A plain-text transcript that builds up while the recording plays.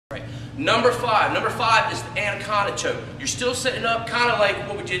Number five is the Anaconda choke. You're still setting up kind of like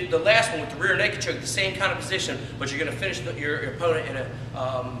what we did the last one with the rear naked choke, the same kind of position, but you're going to finish your opponent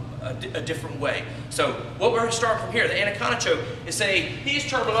in a different way. So what we're going to start from here, the Anaconda choke, is say he's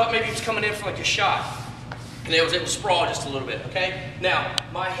turtled up, maybe he's coming in for like a shot, and I was able to sprawl just a little bit, okay? Now,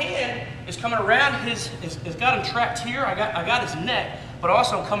 my hand is coming around it's got him trapped here, I got his neck, but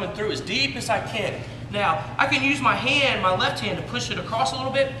also I'm coming through as deep as I can. Now, I can use my hand, my left hand, to push it across a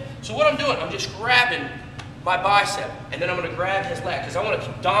little bit. So what I'm doing, I'm just grabbing my bicep, and then I'm gonna grab his leg, because I want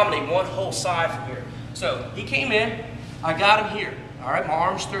to dominate one whole side from here. So he came in, I got him here. All right, my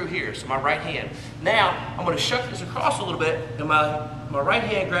arm's through here, so my right hand. Now, I'm gonna shuck this across a little bit, and my right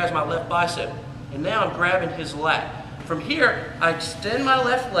hand grabs my left bicep, and now I'm grabbing his lat. From here, I extend my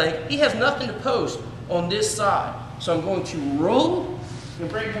left leg. He has nothing to post on this side, so I'm going to roll and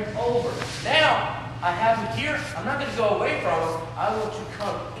bring him over. Now, I have him here. I'm not going to go away from him. I want to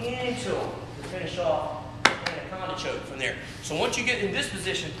come into him to finish off the Anaconda choke from there. So once you get in this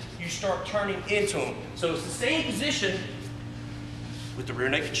position, you start turning into him. So it's the same position with the rear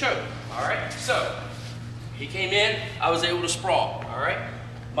naked choke. All right. So he came in. I was able to sprawl. All right.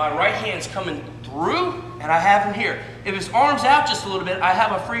 My right hand's coming through, and I have him here. If his arm's out just a little bit, I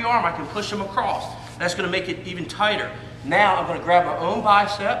have a free arm. I can push him across. That's going to make it even tighter. Now I'm going to grab my own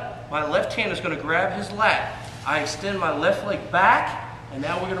bicep. My left hand is going to grab his lat. I extend my left leg back, and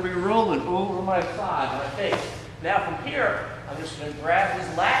now we're going to be rolling over my side, my face. Now from here, I'm just going to grab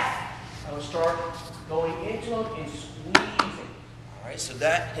his lat. I'm going to start going into him and squeezing. All right, so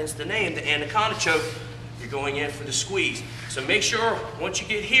that hence the name, the Anaconda choke. You're going in for the squeeze. So make sure once you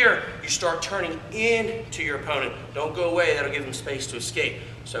get here, you start turning into your opponent. Don't go away, that'll give him space to escape.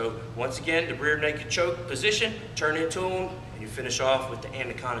 So once again, the rear naked choke position, turn into him, and you finish off with the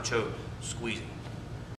Anaconda choke, squeezing.